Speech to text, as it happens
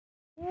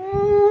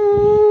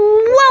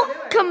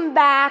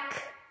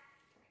back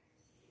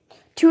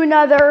to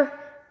another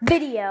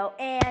video,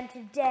 and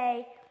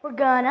today we're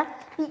gonna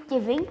be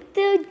giving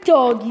the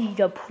doggy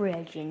the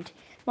present.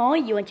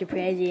 Molly, you want your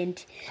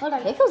present? Hold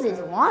on. Pickles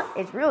is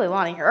really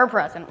wanting her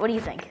present. What do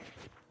you think?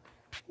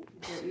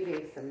 You're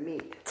eating some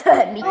meat.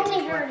 Meat.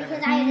 Only her,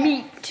 because I had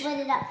to split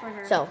it up for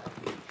her. So,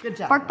 Good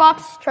job.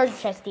 BarkBox treasure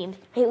chest themed.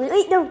 Hey,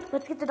 wait, no,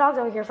 let's get the dogs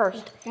over here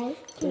first. Okay.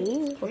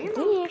 Okay, look at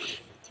this.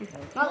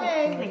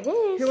 Molly, Like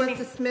this. who wants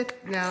to sniff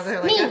now?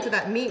 They're like, after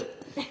that meat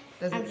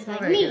doesn't smell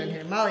very good in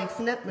here. Molly,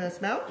 sniff,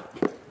 smell?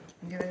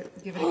 Give it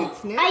a good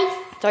sniff. Ice.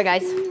 Sorry,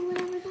 guys.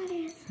 Whatever that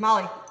is.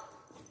 Molly,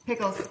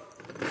 pickles.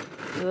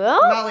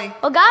 Oh, Molly.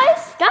 oh,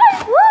 guys,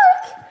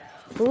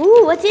 look.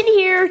 Ooh, what's in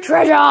here?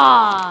 Treasure.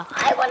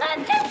 I want to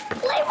just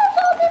play with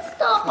all this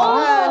stuff.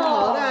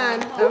 Hold on.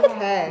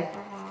 Okay.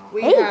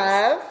 We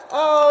have,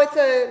 it's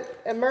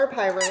a mer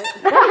pirate.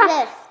 What is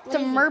this? It's a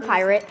mer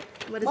pirate.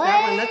 What is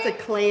that one? That's a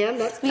clam.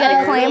 That's We got a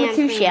cute. clam with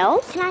 2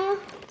 shells. Can I?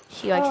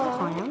 She likes the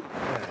clam.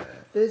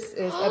 This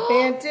is a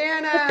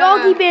bandana.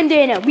 Doggy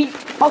bandana.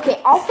 I'll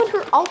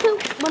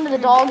put one of the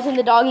dogs in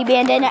the doggy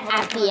bandana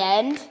at the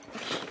end.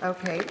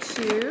 Okay,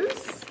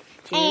 choose.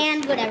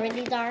 And whatever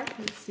these are.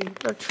 Let's see.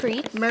 For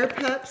treats.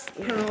 Merpups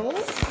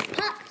pearls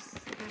Pups.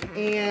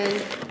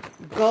 and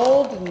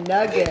gold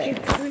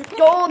nuggets.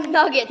 Gold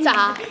nuggets.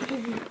 I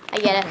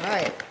get All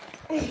right.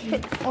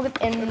 it. Look at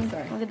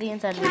the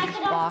inside Can of I this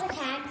cut off the box.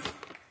 tags?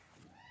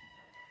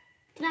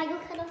 Can I go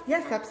cut off?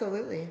 Yes,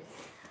 absolutely.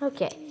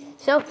 Okay.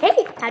 So,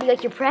 hey, how do you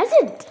like your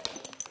present?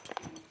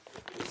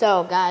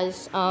 So,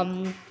 guys,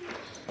 I'm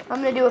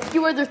gonna do a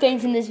few other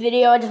things in this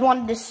video. I just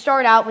wanted to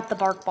start out with the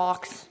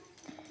BarkBox.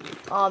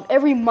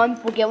 Every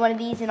month we'll get one of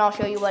these, and I'll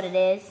show you what it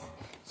is.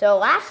 So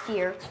last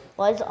year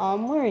was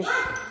where is it?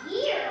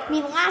 I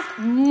mean, last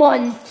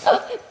month.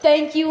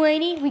 Thank you,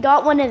 Lainey. We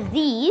got one of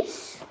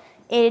these,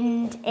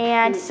 and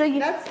so you.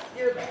 That's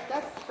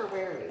for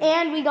wearing.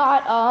 And we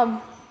got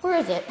where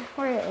is it?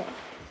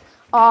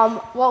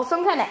 Well,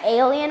 some kind of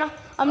alien.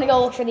 I'm gonna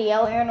go look for the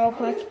alien real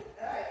quick.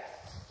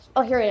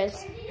 Oh, here it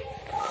is.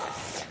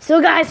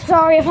 So, guys,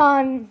 sorry if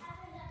I'm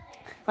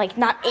like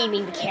not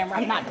aiming the camera.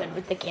 I'm not good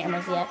with the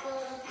cameras yet.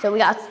 So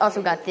we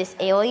also got this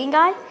alien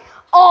guy.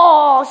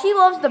 Oh, she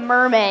loves the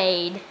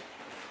mermaid.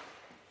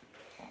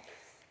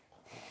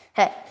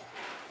 Hey,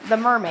 the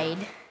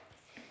mermaid.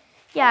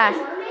 Yeah,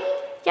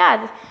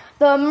 yeah,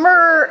 the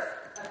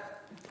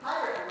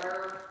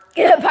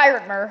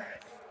pirate mer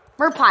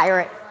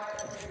pirate.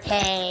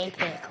 Hey,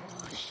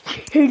 Pickles.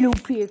 Hello,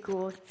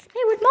 Pickles.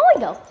 Hey, where'd Molly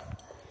go?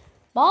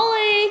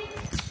 Molly.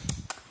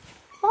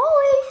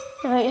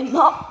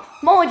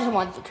 Molly just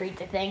wants the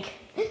treats, I think.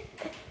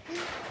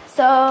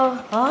 So,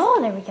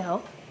 oh, there we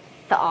go.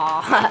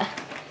 Aw.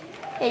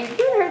 Hey, you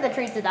giving her the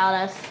treats without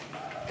us.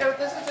 No,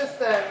 this is just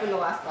from the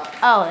last box.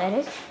 Oh, that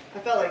is? I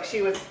felt like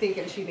she was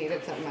thinking she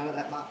needed something out of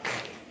that box.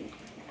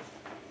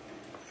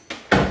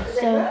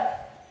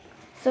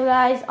 So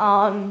guys,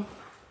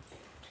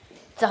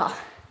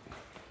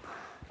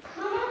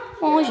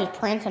 Molly's just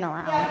prancing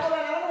around. Yeah, hold on,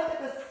 I want to look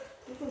at this.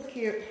 This one's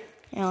cute.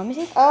 Yeah, let me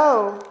see.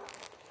 Oh,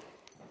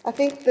 I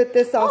think that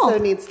this also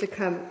needs to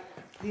come.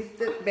 Babe.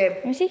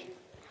 Let me see.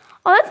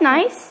 Oh, that's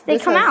nice. They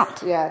come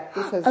out. Yeah,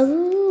 this has.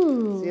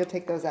 Ooh. So you'll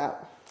take those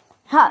out.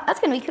 Huh, that's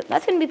gonna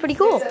be pretty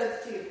cool.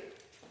 Those too.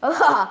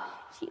 Oh,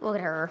 look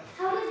at her.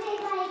 How would they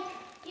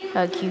like?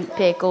 How cute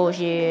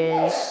Pickles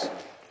is.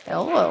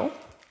 Hello.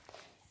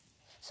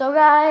 So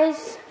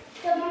guys,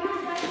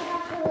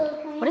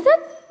 what is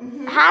it?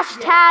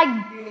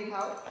 Hashtag Do you need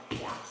help?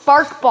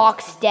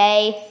 BarkBox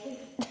Day.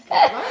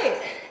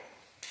 Right.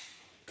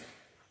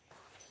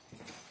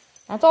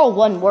 That's all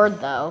one word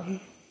though.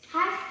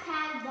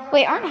 Hashtag.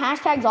 Wait, aren't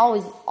hashtags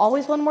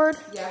always one word?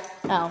 Yeah.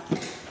 Oh,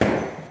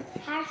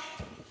 Hash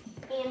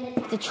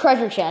and the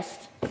treasure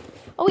chest.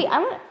 Oh wait, I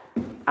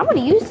want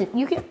to use it.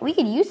 We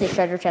could use this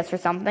treasure chest for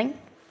something.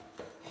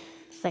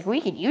 It's like we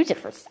could use it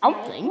for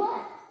something.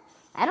 What?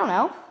 I don't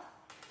know.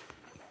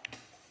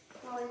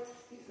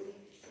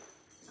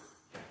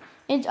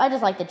 I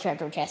just like the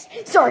treasure chest.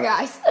 Sorry,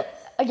 guys.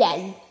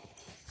 Again.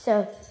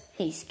 So,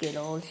 hey,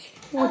 Skittles.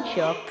 What's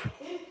up?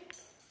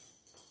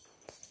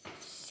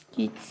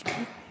 Skit.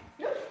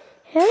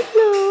 Hello.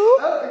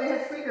 Oh, and they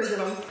have squeakers in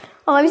them.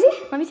 Oh, let me see.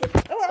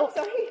 Oh, I'm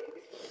sorry.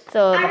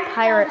 So the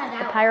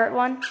pirate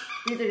one.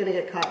 These are gonna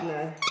get caught in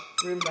the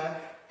Roomba.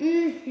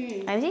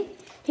 Let me see.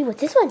 Hey,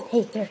 what's this one?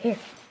 Hey, here.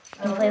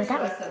 Can you play with that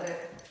one? Rest of it.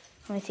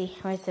 Let me see.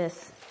 What is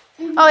this?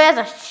 Oh, it has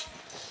a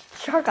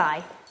shark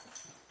eye.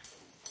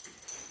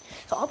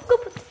 So I'll go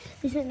put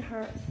this in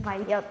her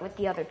with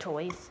the other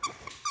toys.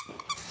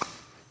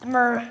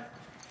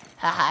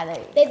 Haha, there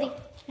you go. Baby,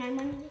 can I have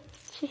one?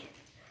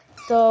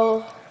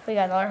 So we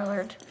got our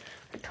alert.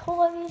 The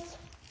toys.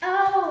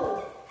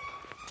 Oh.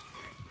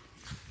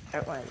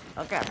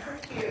 Okay.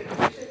 You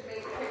should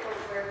make Pickles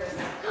wear this.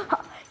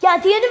 Yeah,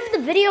 at the end of the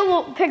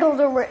video, Pickles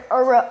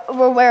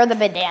will wear the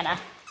bandana.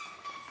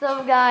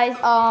 So guys,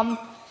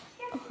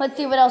 let's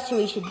see what else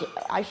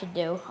I should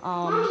do.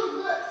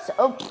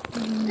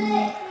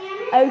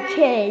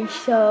 Okay,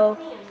 so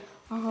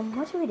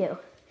what should we do?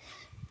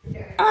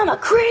 I'm a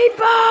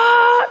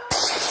creeper!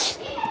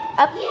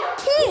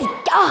 He's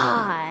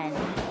gone.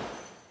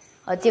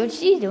 Let's see what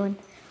she's doing.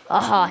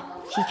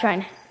 She's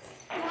trying.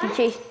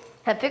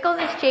 Pickles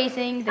is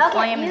chasing the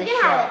clam and the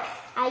shell.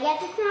 I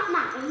guess it's not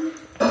mine.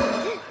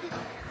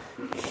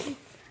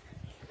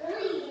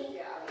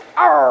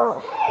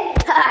 Oh.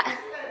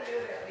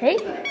 Hey.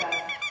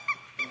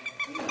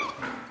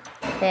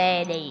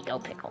 Hey, there you go,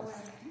 Pickles.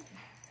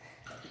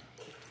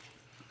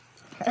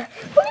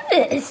 Look at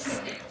this.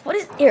 What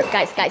is here,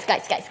 guys? Hey,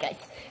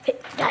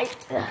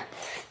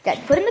 guys,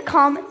 put in the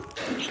comments.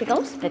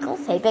 Pickles.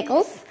 Hey,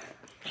 Pickles.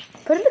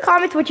 Put in the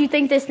comments what you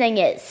think this thing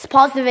is.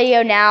 Pause the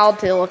video now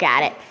to look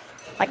at it.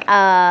 Like,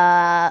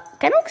 kind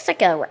of looks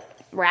like a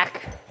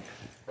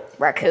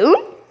raccoon.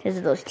 Is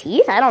it those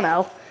teeth? I don't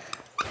know.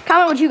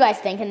 Comment what you guys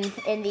think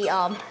in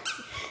the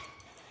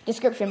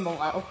description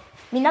below.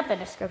 I mean, not the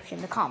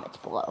description, the comments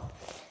below.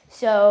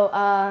 So,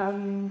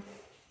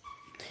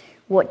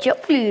 what's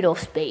up, little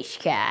space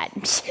cat?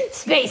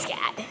 Space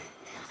cat.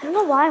 I don't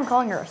know why I'm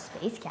calling her a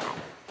space cat.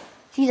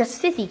 She's a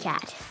Sithy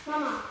cat.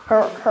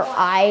 Her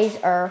eyes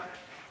are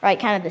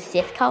kind of the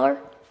Sith color.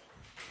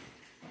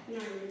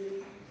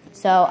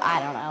 So I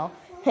don't know.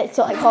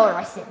 So I call her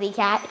a Sithy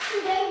cat.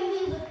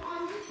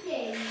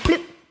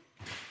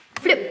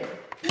 Flip.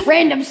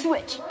 Random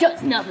switch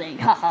does nothing.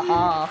 Ha ha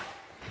ha.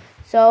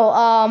 So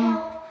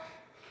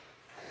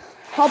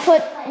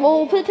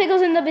we'll put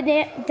Pickles in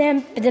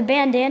the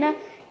bandana,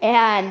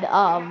 and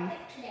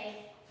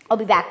I'll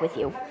be back with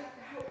you.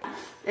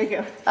 There you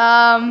go.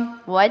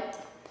 What?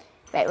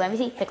 Wait, let me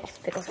see. Pickles.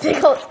 I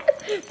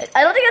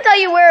don't think that's how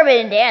you wear a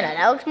bandana.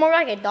 That looks more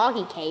like a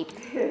doggy cape.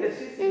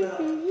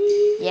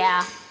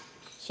 Yeah,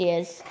 she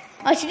is.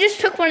 Oh, she just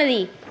took one of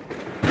the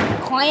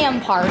clam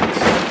parts.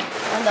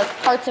 One of the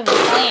parts of the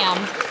clam.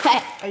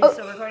 Are you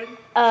still recording?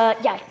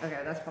 Yeah.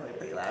 Okay, that's probably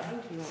pretty loud.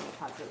 You want to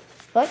pause it?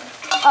 What?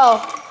 Oh.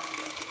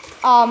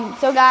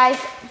 So guys,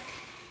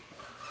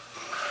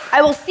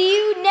 I will see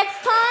you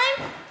next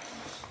time.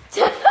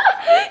 Just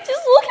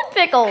look at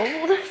Pickles.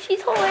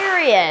 She's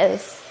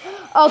hilarious.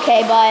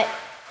 Okay, but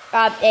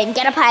and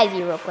get a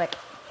Pizzy real quick.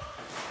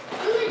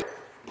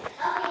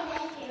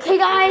 Okay,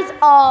 guys.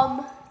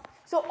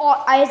 So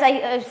as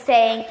I was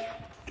saying,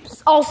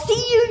 I'll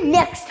see you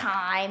next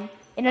time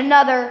in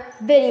another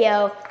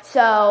video.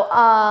 So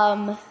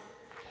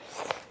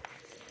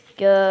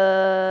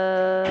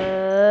good.